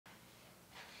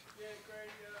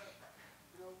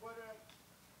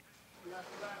Last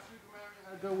week, man, we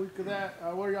had a good week of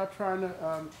that. What are y'all trying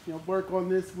to, work on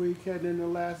this week, heading into the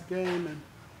last game, and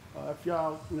if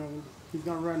y'all, he's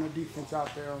gonna run the defense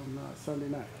out there on Sunday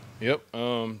night. Yep,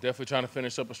 definitely trying to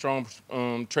finish up a strong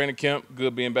training camp.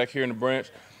 Good being back here in the branch,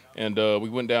 and we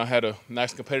went down, had a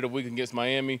nice competitive week against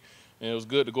Miami, and it was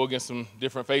good to go against some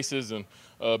different faces and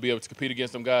be able to compete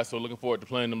against them guys. So looking forward to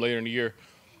playing them later in the year.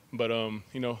 But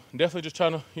definitely just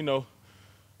trying to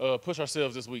push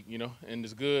ourselves this week, and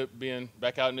it's good being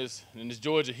back out in this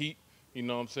Georgia heat. You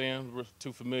know what I'm saying? We're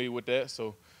too familiar with that,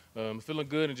 so feeling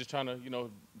good and just trying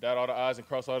to dot all the I's and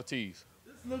cross all the T's.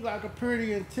 This looked like a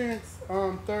pretty intense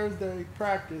Thursday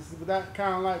practice. Was that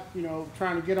kind of like,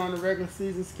 trying to get on the regular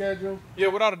season schedule? Yeah,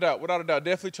 without a doubt, without a doubt.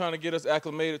 Definitely trying to get us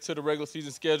acclimated to the regular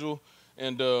season schedule,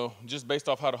 and just based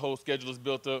off how the whole schedule is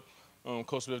built up,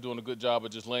 Coach Smith doing a good job of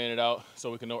just laying it out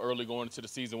so we can know early going into the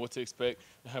season what to expect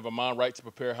and have our mind right to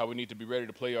prepare how we need to be ready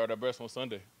to play our best on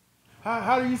Sunday.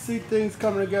 How do you see things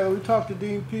coming together? We talked to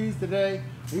Dean Pease today.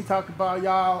 He talked about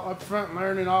y'all up front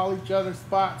learning all each other's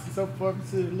spots and so forth. We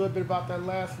said a little bit about that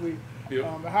last week.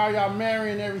 Yeah. But how are y'all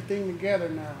marrying everything together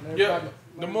now? Yeah,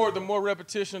 the more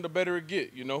repetition, the better it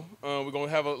get. We're gonna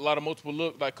have a lot of multiple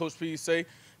look, like Coach Pease say,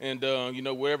 and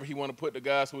wherever he want to put the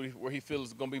guys where he feels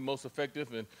is gonna be most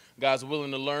effective, and guys are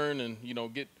willing to learn and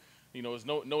get. There's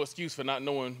no excuse for not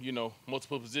knowing,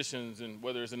 multiple positions and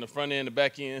whether it's in the front end, the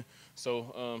back end,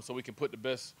 so we can put the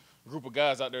best group of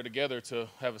guys out there together to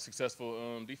have a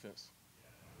successful defense.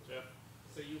 Jeff,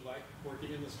 so you like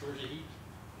working in this Georgia heat?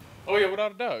 Oh yeah,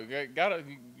 without a doubt. You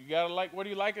gotta like whether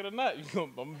you like it or not.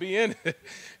 I'm gonna be in it.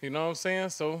 You know what I'm saying?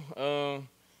 So I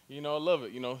love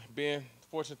it. Being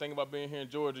fortunate thing about being here in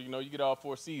Georgia, you get all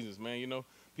 4 seasons, man.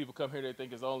 People come here, they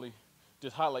think it's only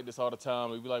just hot like this all the time.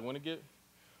 We be like, when it get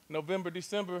November,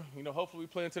 December, hopefully we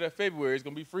play into that February. It's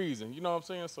going to be freezing. You know what I'm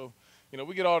saying? So,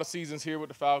 we get all the seasons here with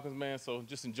the Falcons, man. So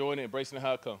just enjoying it, embracing it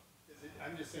how it comes.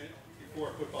 I'm just saying, before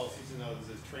a football season, though, does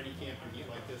this training camp and heat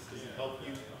like this, does it help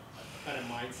you kind of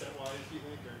mindset-wise, do you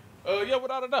think? Or? Yeah,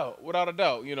 without a doubt. Without a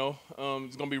doubt, it's going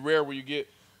to be rare where you get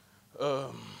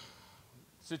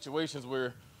situations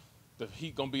where the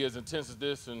heat going to be as intense as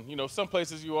this. And, some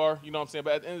places you are, you know what I'm saying?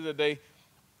 But at the end of the day,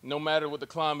 no matter what the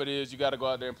climate is, you got to go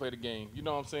out there and play the game. You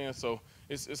know what I'm saying? So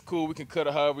it's cool. We can cut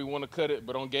it however we want to cut it,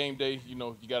 but on game day, you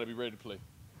got to be ready to play.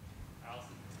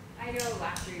 I know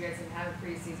last year you guys didn't have a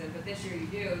preseason, but this year you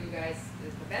do. You guys,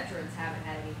 as the veterans, haven't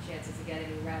had any chances to get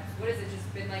any reps. What has it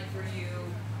just been like for you,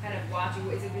 kind of watching?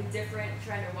 Has it been different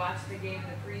trying to watch the game in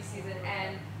the preseason,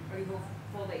 and are you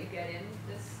hopeful that you get in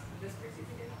this preseason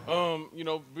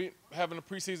game? Having a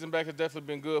preseason back has definitely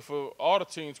been good for all the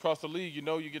teams across the league.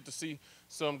 You get to see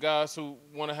some guys who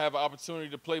want to have an opportunity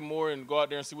to play more and go out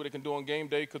there and see what they can do on game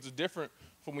day, because it's different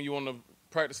from when you're on the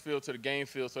practice field to the game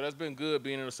field. So that's been good,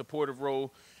 being in a supportive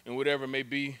role and whatever it may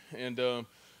be. And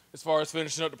as far as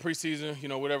finishing up the preseason,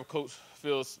 whatever coach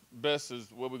feels best is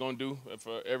what we're going to do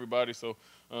for everybody. So,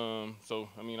 I'm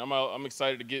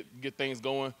excited to get things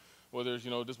going, whether it's,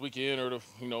 this weekend or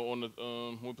on the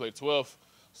when we play 12th.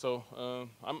 So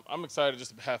I'm excited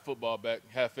just to have football back,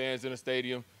 have fans in the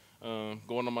stadium,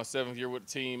 going on my 7th year with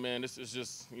the team, man. This is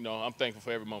just, I'm thankful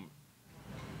for every moment.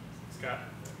 Scott,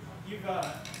 you've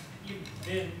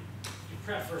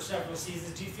prepped for several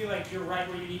seasons. Do you feel like you're right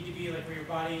where you need to be, like where your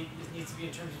body needs to be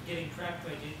in terms of getting prepped?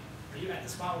 Like, are you at the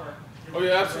spot where? Oh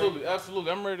yeah, absolutely,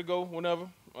 absolutely. I'm ready to go whenever.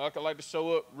 I like to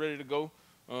show up, ready to go.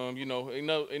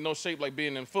 Ain't no shape like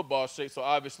being in football shape. So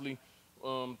obviously,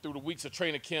 through the weeks of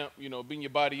training camp, being your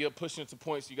body up, pushing to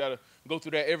points, you got to go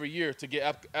through that every year to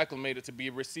get acclimated to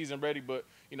be season ready. But,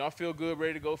 I feel good,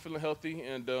 ready to go, feeling healthy,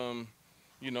 and,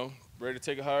 ready to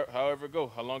take it however it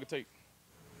go, how long it takes.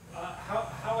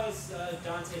 How has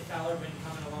Donte Fowler been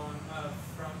coming along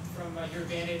from your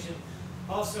vantage? And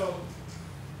also,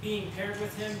 being paired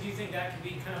with him, do you think that could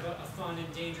be kind of a fun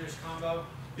and dangerous combo?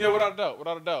 Yeah, without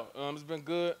a doubt. It's been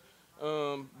good.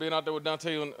 Being out there with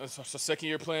Donte on a 2nd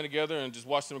year playing together and just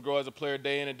watching him grow as a player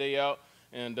day in and day out.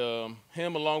 And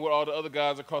him, along with all the other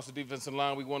guys across the defensive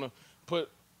line, we want to put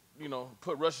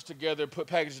rushes together, put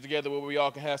packages together where we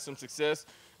all can have some success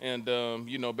and,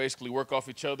 basically work off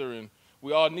each other. And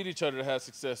we all need each other to have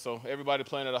success. So everybody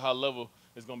playing at a high level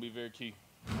is going to be very key.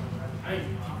 I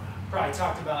probably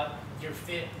talked about your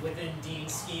fit within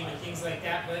Dean's scheme and things like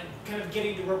that, but kind of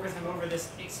getting to work with him over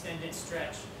this extended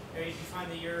stretch. Do you find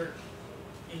that you're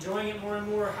enjoying it more and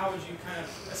more? How would you kind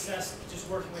of assess just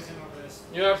working with him over this?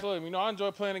 Yeah, absolutely. I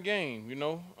enjoy playing the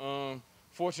game,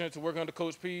 Fortunate to work under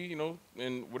Coach P,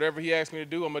 and whatever he asks me to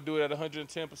do, I'm going to do it at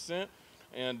 110%.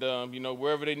 And,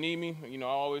 wherever they need me, I'm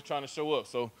always trying to show up.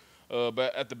 So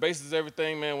But at the basis of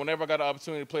everything, man, whenever I got the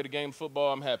opportunity to play the game of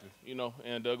football, I'm happy,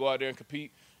 and go out there and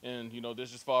compete. And,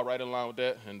 this just fall right in line with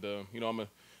that. And, I'm going to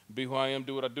be who I am,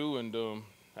 do what I do, and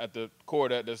at the core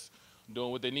of that, that's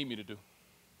doing what they need me to do.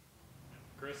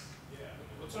 Chris? Yeah.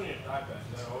 What's on your thigh pad?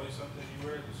 Is that always something you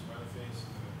wear? The smiley face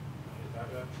on your thigh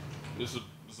pad? This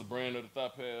is a brand of the thigh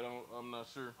pad. I'm not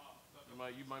sure.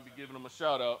 You might be giving them a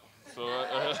shout out. So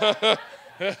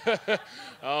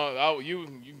you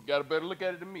got a better look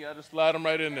at it than me. I just slide them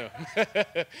right in there.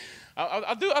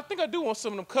 I think I do want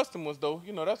some of them custom ones though.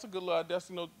 That's a good little idea.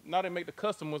 Now they make the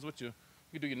custom ones with you.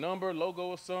 You do your number, logo,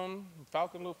 or something.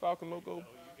 Little Falcon logo.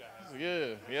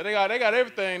 Yeah. They got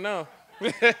everything now.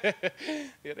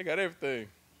 Yeah, they got everything. You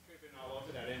could have been all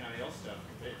over that NIL stuff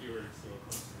if you were still.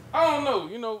 I don't know.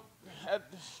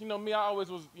 Me, I always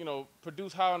was,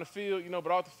 produce high on the field,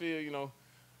 but off the field,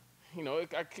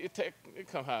 it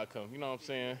come how it come. You know what I'm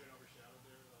saying?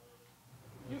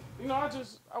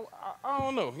 I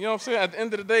don't know. You know what I'm saying? At the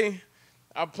end of the day,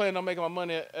 I'm planning on making my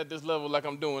money at this level like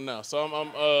I'm doing now. So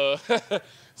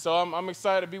I'm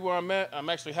excited to be where I'm at. I'm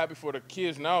actually happy for the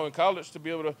kids now in college to be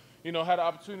able to, have the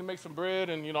opportunity to make some bread.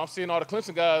 And, I'm seeing all the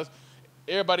Clemson guys.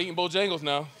 Everybody eating Bojangles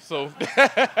now, so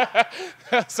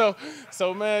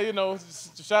so man,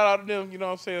 shout out to them. You know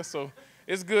what I'm saying? So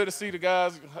it's good to see the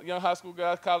guys, young high school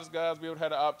guys, college guys, be able to have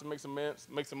the opportunity to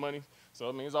make some money. So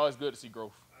it's always good to see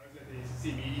growth. I was at the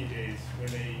ACC media days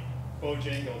when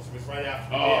Bojangles was right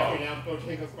after the day after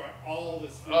Bojangles brought all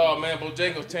this food. Oh man,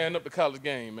 Bojangles tearing up the college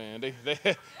game, man.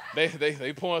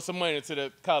 They pouring some money into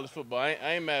that college football. I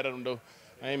ain't mad at them though.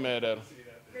 I ain't mad at them.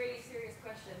 Grady, serious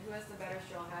question. Who has the better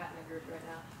straw hat in the group right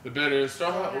now? The better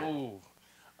straw hat? Ooh.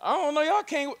 I don't know. Y'all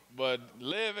can't. But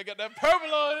Lev got that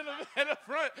purple on in the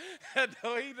front. I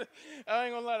ain't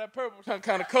going to lie. That purple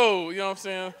kind of cold. You know what I'm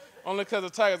saying? Only because the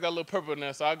Tigers got a little purple in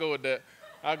there. So I'll go with that.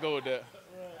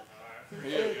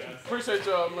 Yeah. Appreciate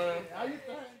y'all, man. How you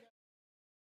think?